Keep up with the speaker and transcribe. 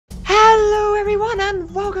everyone,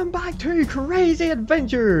 and welcome back to Crazy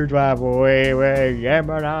Adventures with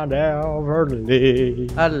WeeWeeGaming and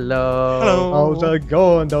LforLeeeeeex. Hello. How's it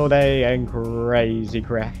going today in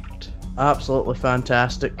itzCraft? Absolutely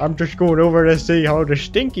fantastic. I'm just going over to see how the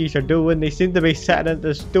stinkies are doing. They seem to be sitting at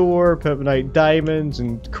the store, putting out diamonds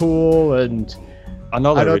and coal and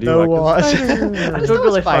another I don't know what. I don't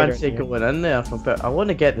really fancy going in there, but I want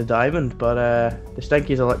to get the diamond, but the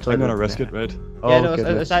stinkies are literally... I'm gonna risk it, right? Oh, yeah, no,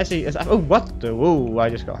 it's actually... oh, what the... Whoa, I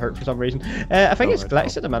just got hurt for some reason. I think it's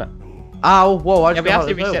glitched at the minute. Ow, whoa, I yeah, we have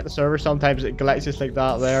to reset the server sometimes, it glitches like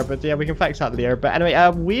that there, but yeah, we can fix that later. But anyway,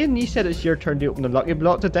 Wayne, you said it's your turn to open the lucky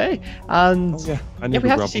block today, and we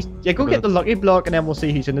have to see... Yeah, go get the lucky block and then we'll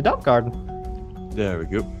see who's in the duck garden. There we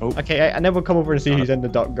go. Oh. Okay, and then we'll come over and see who's in the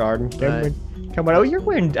duck garden. Come on, oh, you're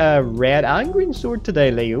wearing red and green sword today,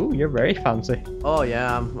 Leo. You're very fancy. Oh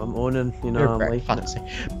yeah, I'm owning, you know, you're I'm very like fancy.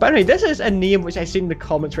 But anyway, this is a name which I've seen in the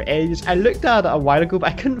comments for ages. I looked at it a while ago, but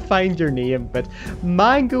I couldn't find your name. But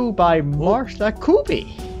Mango by Marsha Kobe.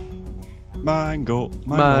 Mango.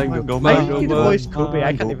 The voice Kobe.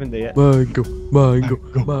 I can't even do it. Mango.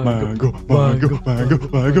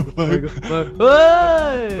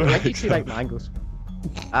 I actually like mangoes.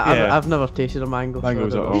 I've never tasted a mango.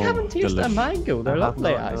 Mangoes are You haven't tasted a mango? They're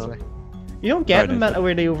lovely, actually. You don't get them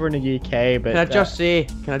really over in the UK, but... Can I just say,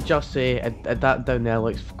 that down there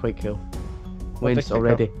looks quite cool. Wins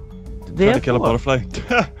already. Trying to kill a butterfly.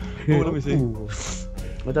 Oh, let me see.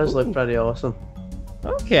 It does look pretty awesome.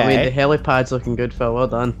 Okay. I mean, the helipad's looking good, Phil. Well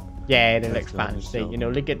done. Yeah, they look fancy. You know,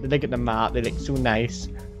 look at the map. They look so nice.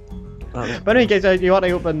 But anyway, guys, you want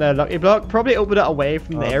to open the lucky block? Probably open it away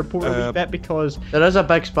from the airport a wee bit because there is a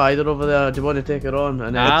big spider over there. Do you want to take it on?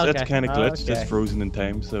 And it's kind of glitched. It's frozen in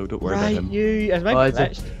time, so don't worry about him. Is mine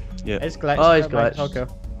glitched? Yeah. It's glitched. Oh, it's glitched. Okay.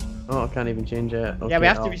 Oh, I can't even change it. Okay, yeah, we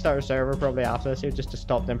have to restart our server probably after this here just to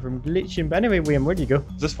stop them from glitching. But anyway, William, where do you go?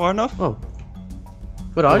 Is this far enough? Oh.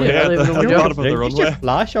 Where are you? Yeah, I don't even know of the runway.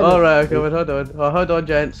 Flash all right, okay, wait, hold on. Oh, hold on,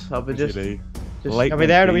 gents. I'll be just I'll be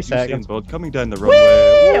there in a wee second. Coming down the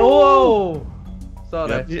runway. Whoa!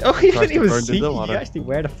 Sorry. Yeah. Oh, you didn't even see. You actually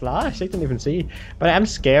wear the flash. I didn't even see. But I'm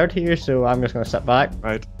scared here, so I'm just gonna sit back.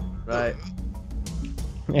 Right.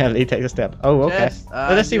 Yeah, Lee takes a step. Oh, okay.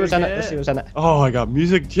 Let's see what's in it. Let's see what's in it. Oh, I got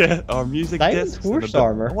music jet or music Diamond horse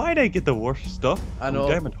armor. Why did I get the worst stuff? I know.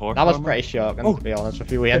 Diamond horse that was armor. Pretty shocking, to be honest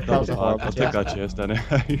with you. That was a horrible I'll take that chest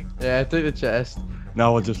anyway. Yeah, take the chest.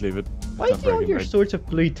 No, I'll just leave it. Why do all your swords have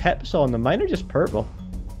blue tips on them? Mine are just purple.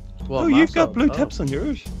 Oh, you've got blue tips on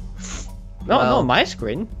yours. No, not on my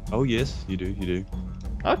screen. Oh yes, you do.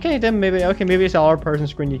 Okay, then maybe it's our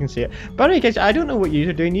person's screen. You can see it. But anyway, guys, I don't know what you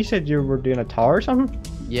are doing. You said you were doing a tower or something.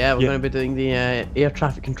 Yeah, we're going to be doing the air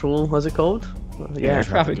traffic control. What's it called? Yeah, air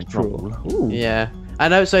traffic control. Ooh. Yeah,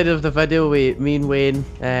 and outside of the video, me and Wayne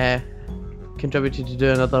contributed to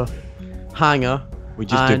do another hangar. We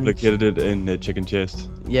just duplicated it in the chicken chest.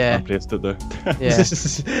 Yeah. And placed it there. Yeah.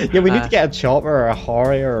 Yeah, we need to get a chopper or a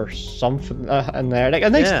Harrier or something in there. Like a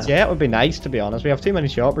nice jet would be nice, to be honest. We have too many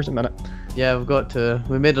choppers at the minute. Yeah,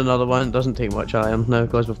 we made another one. It doesn't take much iron now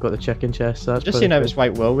because we've got the chicken chest. So that's just seeing how much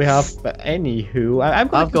white wool we have. But anywho,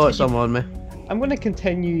 I've got some on me. I'm going to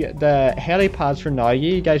continue the helipads for now.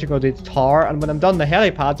 You guys are going to do the tower, and when I'm done the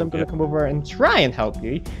helipads, I'm going to come over and try and help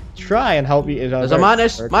you. There's a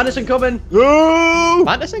mantis! Mantis incoming! No!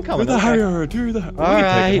 Mantis incoming! Do the Harrier!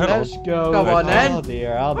 Alright, let's go. Come on then! Oh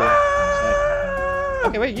dear, I'll be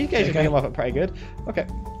okay, wait, you guys are getting off it pretty good. Okay.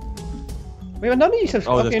 Wait, none of you have...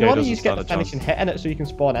 okay, none of you get the finishing hit in it so you can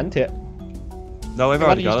spawn into it. No, I've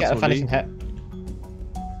already got it. Get a finishing hit.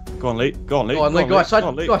 Go on, Lee. Go on, Lee. Go on,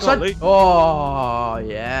 son. Oh,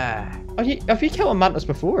 yeah. Have you killed a mantis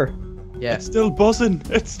before? Yeah. It's still buzzing.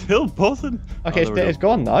 Okay, it's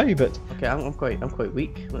gone now, but... Okay, I'm quite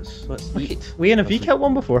weak. Let's eat. Wayne, have you killed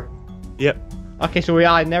one before? Yep. Okay, so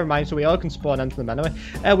never mind. So we all can spawn into them anyway.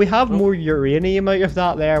 We have more uranium out of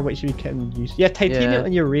that there, which we can use. Yeah, titanium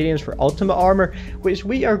and uranium for ultimate armor, which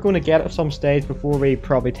we are going to get at some stage before we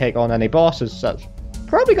probably take on any bosses. That's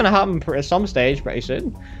probably going to happen at some stage pretty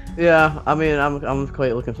soon. Yeah, I mean, I'm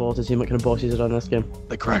quite looking forward to seeing what kind of bosses are on this game.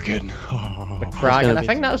 The Kraken. The Kraken. I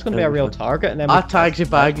think that's going to be a real target. And then tagsy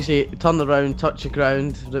bagsy, turn around, touch the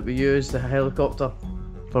ground that we use the helicopter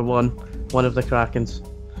for one of the Krakens.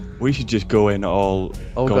 We should just go in all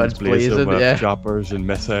guns blazing with choppers and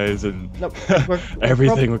missiles and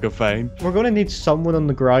everything we can find. We're going to need someone on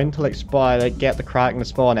the ground to get the Kraken to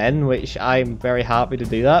spawn in, which I'm very happy to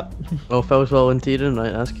do that. Oh, Phil's volunteering,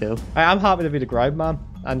 right? That's cool. I'm happy to be the ground man,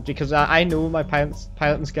 and because I know my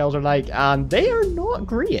piloting skills are like, and they are not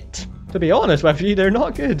great. To be honest with you, they're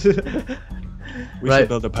not good. We should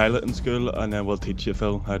build a piloting school, and then we'll teach you,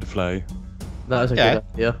 Phil, how to fly. That was a good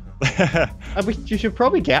idea. You should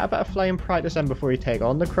probably get a bit of flying practice in before you take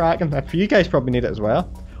on the Kraken. You guys probably need it as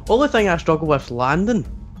well. Only thing I struggle with is landing.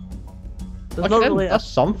 There's not really that's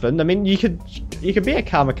something. I mean, you could be a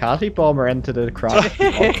kamikaze bomber into the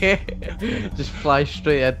Kraken. Just fly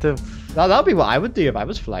straight into. That'd be what I would do if I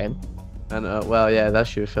was flying. And well, yeah,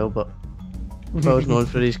 that's you, Phil. But Phil's known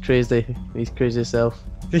for his crazy self.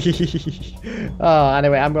 Anyway,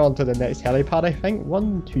 I'm going to the next helipad. I think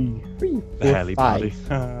 1, 2, 3, 4,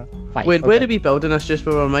 5. Wait, where are we building this? Just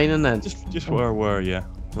where we're mining then? Just where we're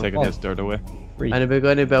taking this dirt away. And are we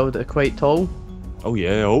going to build it quite tall? Oh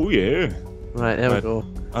yeah. Right, there we go.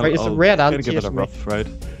 Right, it's a red ant. Give it a rough, right?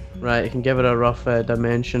 Right, you can give it a rough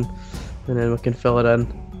dimension, and then we can fill it in.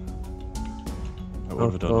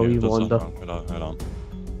 What have I done here? Hold on.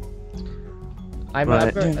 I'm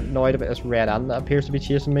a bit annoyed about this red ant that appears to be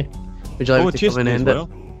chasing me. Would you like to come and end it?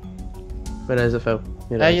 Where is it, Phil?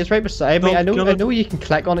 It's right beside me. I know you can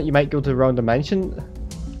click on it. You might go to the wrong dimension.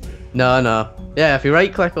 No. Yeah, if you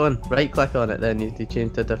right click on it, then you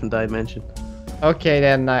change to a different dimension. Okay,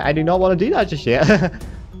 then I do not want to do that just yet.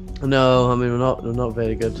 No, I mean we're not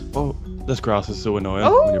very good. Oh, this grass is so annoying.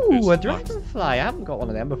 Oh, a dragonfly! I haven't got one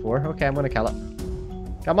of them before. Okay, I'm gonna kill it.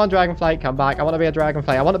 Come on, dragonfly, come back. I want to be a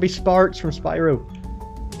dragonfly. I want to be Sparks from Spyro.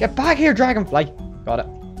 Get back here, dragonfly. Got it.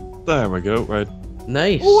 There we go. Right.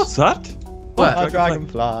 Nice. Oh, what's that? What? A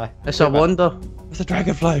dragonfly. It's a wonder. It's a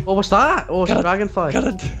dragonfly. Oh, what's that? Oh, it's a dragonfly.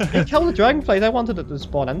 Got it. You killed the dragonflies. I wanted it to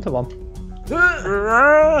spawn into one.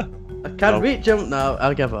 I can't reach him. No,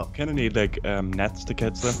 I'll give up. Kind of need like nets to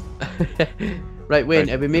catch them. Right, Wayne,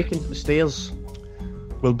 are we making stairs?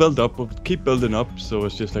 We'll build up. We'll keep building up, so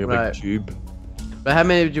it's just like a big tube. But how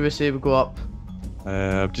many would you say we go up?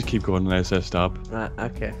 Just keep going unless I stop. Right,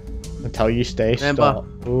 okay. Until you stay Remember,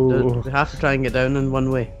 stop. We have to try and get down in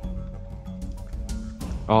one way.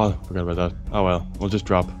 Oh, forgot about that. Oh well, we'll just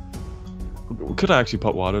drop. Could I actually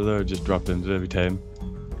put water there? Just drop into it every time.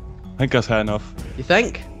 I think that's high enough. You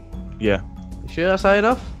think? Yeah. You sure that's high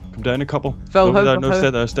enough? Come down a couple. Phil,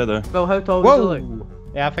 stay there. Phil, how tall is it? Like?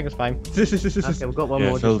 Yeah, I think it's fine. Okay, we've got one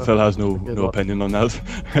more. Phil has no opinion on that.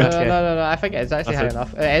 Okay. No, I think it's actually high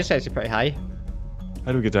enough. It is actually pretty high.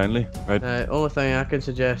 How do we get down, Lee? Right. Only thing I can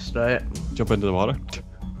suggest, right? Jump into the water.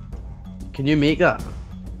 Can you make that?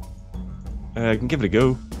 I can give it a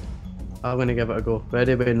go. I'm gonna give it a go.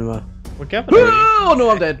 Ready, Wayne? We're giving it a go. Oh no,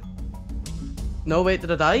 I'm dead. No, wait,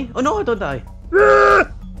 did I die? Oh no, I don't die.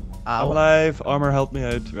 I'm alive. Armor helped me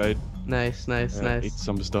out. Right. Nice. Eat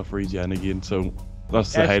some stuff, regen again. So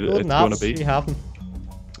that's the height it's going to be.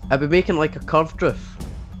 I've been making like a curved roof.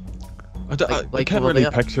 I can't really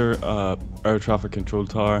picture air traffic control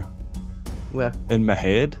tower. Where? In my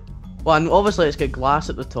head. Well, and obviously it's got glass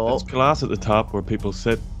at the top. It's glass at the top where people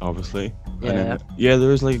sit, obviously. Yeah. And then,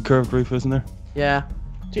 there is like a curved roof, isn't there? Yeah.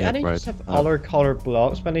 Do any just have other coloured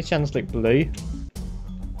blocks by any chance, like blue?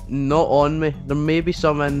 Not on me. There may be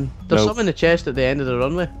some in. There's some in the chest at the end of the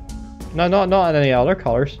runway. No, not in any other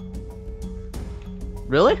colours.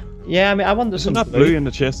 Really? Yeah, I mean, I wonder. Isn't that blue in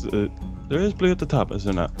the chest? There is blue at the top,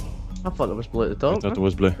 isn't it? I thought there was blue at the top. I thought there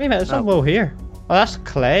was blue. Wait a minute, there's some wool here. Oh, that's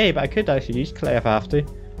clay, but I could actually use clay if I have to.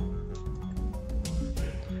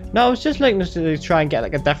 No, I was just looking to try and get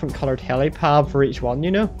like a different coloured helipad for each one,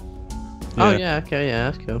 you know? Yeah. Oh yeah, okay, yeah,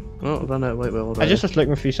 that's cool. Oh, I've run out of white wool already. I just was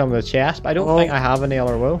looking through some of the chests, but I don't think I have any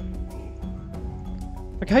other wool.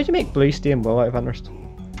 Like, how do you make blue stain wool out of interest?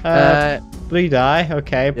 Blue dye,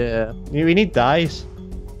 okay. Yeah. We need dyes.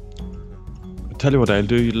 I'll tell you what I'll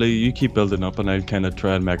do, Lee, you keep building up and I'll kind of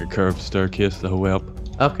try and make a curved staircase the whole way up.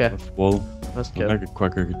 Okay. With wool. That's good. Make it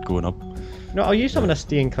quicker going up. No, I'll use some of the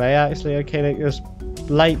stained clay actually, okay, like there's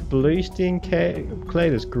light blue stained clay,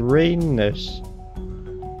 there's green, there's...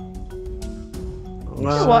 You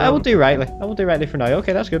know what, I will do rightly. For now.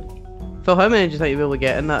 Okay, that's good. Phil, how many do you think you'll be able to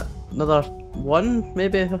get in that? Another one,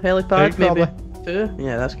 maybe a helipad, maybe two?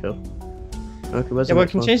 Yeah, that's cool. Okay, yeah, we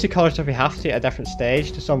can change the colours if we have to at a different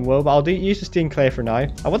stage to some wool, but I'll use the stained clay for now.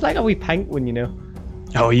 I would like a wee pink one, you know.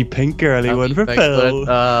 Oh, you pink girly one for Phil.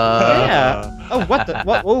 Yeah. Oh, what the?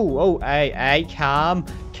 What? Oh, hey, calm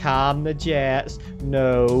the jets.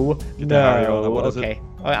 No. What is okay.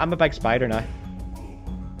 I'm a big spider now.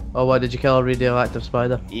 Oh, what, did you kill a radioactive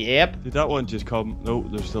spider? Yep. Did that one just come? No,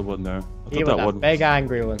 there's still one there. I thought that one big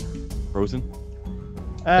angry one. Frozen?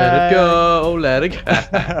 Let it go, let it go.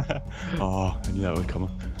 Oh, I knew that would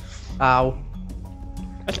come. Ow.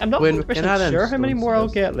 I'm not 100% sure how many more I'll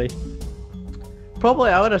get, Lee. Probably,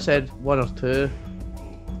 I would have said one or two.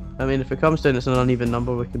 I mean, if it comes down, it's an uneven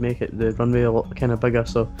number, we can make it the runway a lot kind of bigger,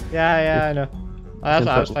 so... Yeah, I know. That's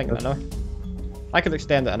what I was thinking, anyway. I could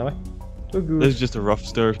extend it anyway. Oh, good. This is just a rough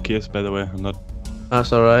staircase, by the way. I'm not.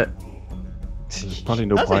 That's alright. There's probably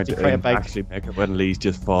no That's point actually quite a in big- actually make it when Lee's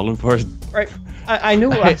just falling for it. Right. I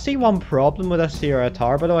know. I see one problem with this here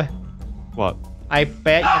tower, by the way. What? I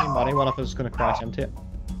bet you any money one of us is going to crash into it.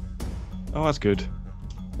 Oh, that's good.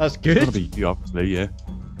 That's It's gonna good. be you, obviously, yeah.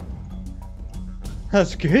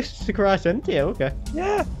 That's good to crash into. Okay.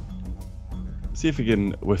 Yeah. See if we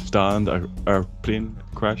can withstand our plane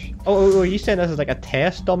crash. Oh, you saying this is like a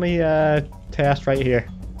test dummy test right here?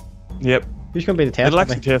 Yep. Who's going to be the test It'll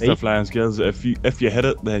dummy? actually test Me? our flying skills. If you hit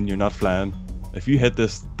it, then you're not flying. If you hit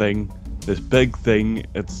this thing, this big thing,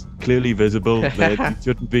 it's clearly visible that you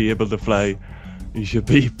shouldn't be able to fly. You should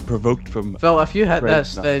be provoked from. Phil, if you hit Right,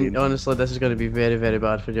 this, not then being- honestly, this is going to be very, very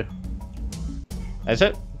bad for you. Is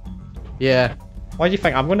it? Yeah. Why do you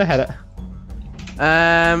think I'm going to hit it?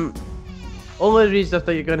 Only reason I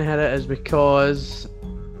thought you're going to hit it is because,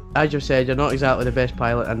 as you've said, you're not exactly the best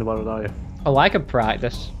pilot in the world, are you? Oh, I can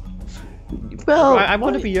practice. Well, I'm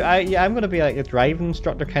going to be I'm going to be like a driving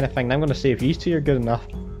instructor kind of thing. And I'm going to see if you two are good enough.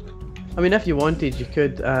 I mean, if you wanted, you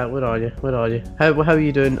could. Where are you? Where are you? How are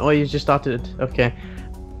you doing? Oh, you just started. Okay.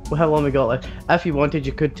 Well, how long we got left? If you wanted,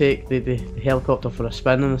 you could take the helicopter for a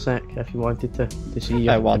spin in a sec. If you wanted to see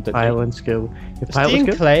your piloting skill. Your piloting Staying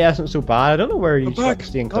skill. clay isn't so bad. I don't know where you back. got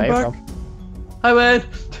staying I'm clay back. from. Hi, man.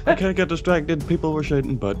 I can't get distracted. People were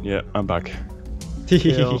shouting, but yeah, I'm back.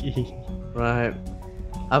 Right.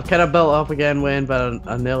 I've kind of built up again, Wayne, but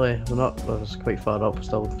I nearly. We're not. I was quite far up.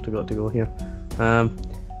 Still got to go here.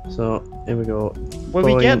 So here we go. When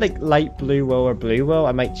we get like light blue wool or blue wool,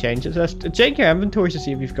 I might change it to this. Check your inventory to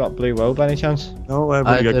see if you've got blue wool by any chance. No, I've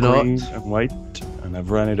I only do got not. green and white, and I've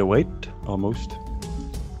run out of white almost.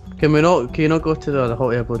 Can we not? Can you not go to the hot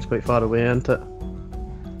air balloon's quite far away, isn't it?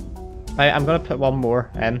 I'm gonna put one more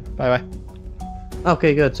in, by the way.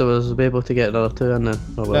 Okay, good. So we'll be able to get another two in then.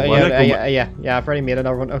 Oh, well, No, one. yeah, I've already made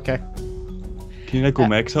another one. Okay. Can you not go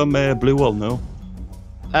make some blue wool? No.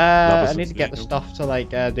 I Lapis need to get the lazuli. stuff to like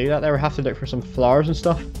do that. There, we have to look for some flowers and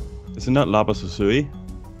stuff. Is it not lapis lazuli?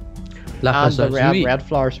 Lapis And lazuli. red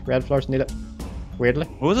flowers. Red flowers need it. Weirdly.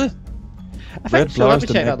 What was it? I think Red so. Let flowers me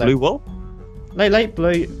to check make that blue out. wool? Light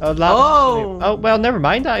blue. Lapis Oh! lazuli. Oh well, never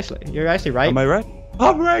mind. Actually, you're actually right. Am I right?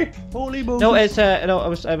 I'm right. Holy Moses. No, it's no,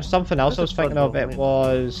 it was something else. I was This is thinking fun, of. It mate.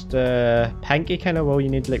 was the pinky kind of wool. You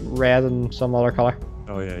need like red and some other color.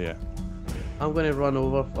 Oh yeah, yeah. I'm going to run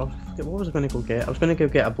over. I forget what was I going to go get? I was going to go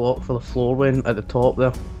get a block for the floor, Wayne, at the top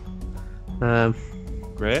there.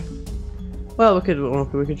 Grey. Well,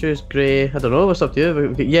 we could choose grey. I don't know. What's up to you? We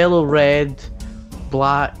could get yellow, red,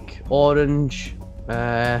 black, orange,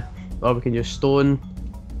 or we can use stone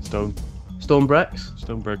bricks.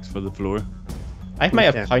 Stone bricks for the floor. I might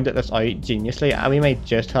have Okay. pointed this out geniusly, and we might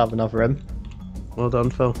just have enough room. Well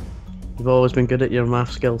done, Phil. You've always been good at your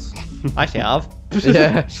math skills. Actually, I have.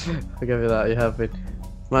 Yeah, I'll give you that. You have been.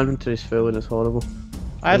 My inventory's full and it's horrible.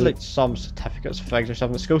 I had like some certificates, figs or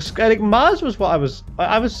something at school. Like maths was what I was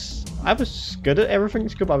good at everything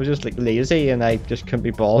at school, but I was just like lazy and I just couldn't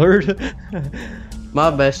be bothered.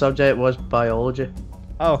 My best subject was biology.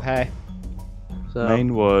 Oh hey. So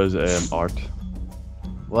Mine was art.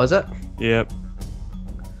 was it? Yep.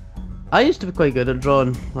 I used to be quite good at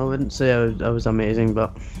drawing. I wouldn't say I was amazing,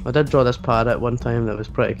 but I did draw this parrot one time that was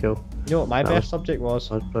pretty cool. You know what my That best was- subject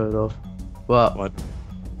was? I was proud of. What? What?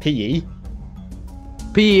 PE.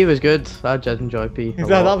 PE was good. I did enjoy PE. a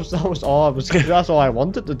That lot. was all I was. That's all I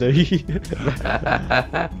wanted to do.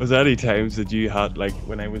 Was there any times that you had, like,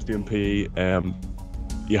 when I was doing PE,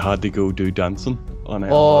 you had to go do dancing on it?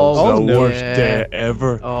 Oh, It was the no. worst Yeah. day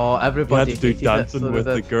ever. Oh, You had everybody to do hated it, dancing so with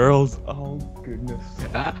they the did. girls. Oh goodness.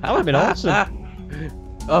 That would have been awesome.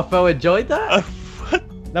 Oh, Phil enjoyed that?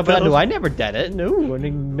 No, but no, I never did it. No, I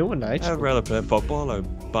mean, no one else. I'd rather play football or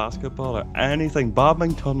basketball or anything.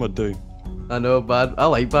 Badminton would do. I know, I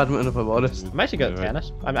like badminton if I'm honest. I'm actually good at Yeah, right.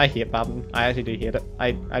 tennis. I hate badminton. I actually do hate it.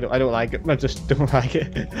 I don't like it. I just don't like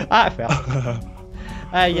it. I fell.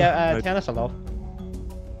 Right. Tennis I love.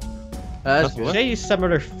 That's What? good. Say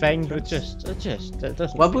similar thing, but it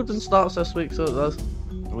doesn't. Wimbledon starts this week, so it does.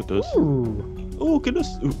 Oh, it does. Ooh, Oh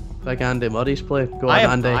goodness. Ooh. Like Andy Murray's play. Go I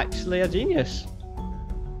on, am Andy. actually a genius.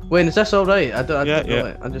 Wayne, is this alright? I don't Yeah, know yeah.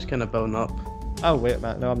 it. I'm just kind of building up. Oh wait a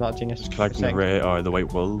minute, no, I'm not a genius. Just collecting the Second. ray or the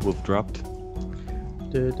white wool we've dropped.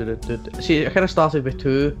 See, I kind of started with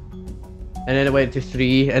 2, and then it went to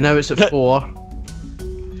 3, and now it's at 4.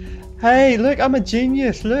 Hey, look, I'm a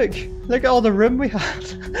genius. Look at all the room we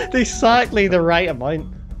had. Exactly the right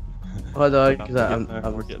amount. Hold on, We're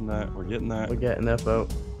because we're getting that. We're getting that. we're getting there, Phil.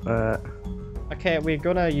 Okay, we're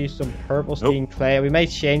gonna use some purple steam clay. We may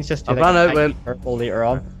change this to I've like run a out, pink Wayne. purple later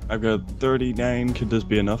on. I've got 39. Could this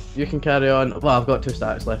be enough? You can carry on. Well, I've got 2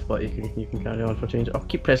 stacks left, but you can carry on for change. I'll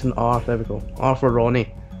keep pressing R. There we go. R for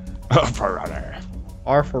Ronnie. For Ronnie.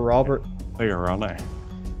 R for Robert. For Ronnie.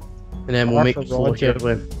 And then we'll R make for the floor Roger. here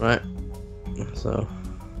win. Right. So.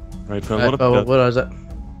 Right, Phil, Right, what Phil, about what is it?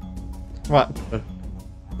 What?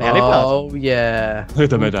 The helipad? Oh yeah.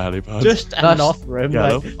 the made a helipad? Just That's- enough room.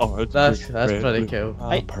 yeah, Like. oh, it's That's great. pretty cool.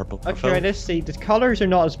 Right. Purple. for Okay, Phil. right, let's see. The colours are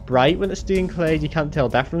not as bright when it's doing clay. You can't tell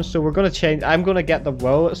difference. So we're gonna change. I'm gonna get the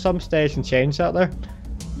wool at some stage and change that there.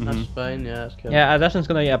 That's fine. Yeah, that's cool. Yeah, this one's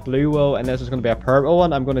gonna be a blue wool and this is gonna be a purple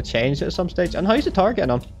one. I'm gonna change it at some stage. And how's the tar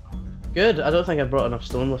getting on? Good. I don't think I brought enough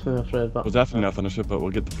stone with me, I'm afraid. But We'll definitely not finish it, but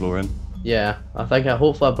we'll get the floor in. yeah, I think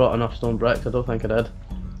hopefully I brought enough stone bricks. I don't think I did.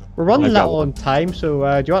 We're running I've got low on time,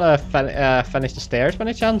 so do you want to finish the stairs by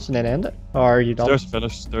any chance and then end it? Or are you done? Stairs are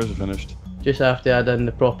finished. Stairs are finished. Just have to add in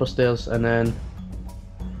the proper stairs, and then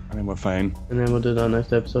We're fine. we'll do that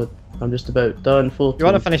next episode. I'm just about done. Full. You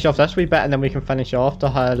want to finish off this wee bit and then we can finish off the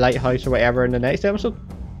lighthouse or whatever in the next episode?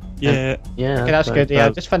 Yeah. Yeah. Okay, that's fine. good. Yeah,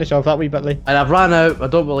 just finish off that wee bit, Lee. And I've ran out. I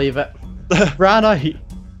don't believe it. Ran out.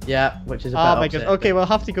 Yeah, which is a bit Oh my god. upsetting. Okay, we'll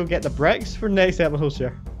have to go get the bricks for next episode here.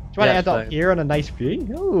 Do you want to Yeah, end up fine. here on a nice view?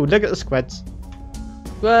 Oh, look at the squids.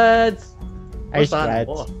 Good. Ice What's that?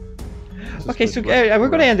 squids. Oh. Okay, so we're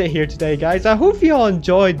going to end it here today, guys. I hope you all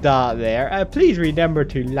enjoyed that there. Please remember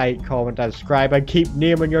to like, comment, and subscribe, and keep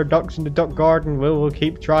naming your ducks in the duck garden. We'll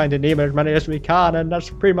keep trying to name as many as we can, and that's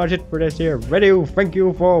pretty much it for this here video. Thank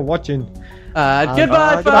you for watching. And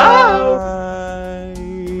goodbye, goodbye.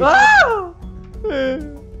 folks. Bye.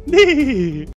 Wow. Nee.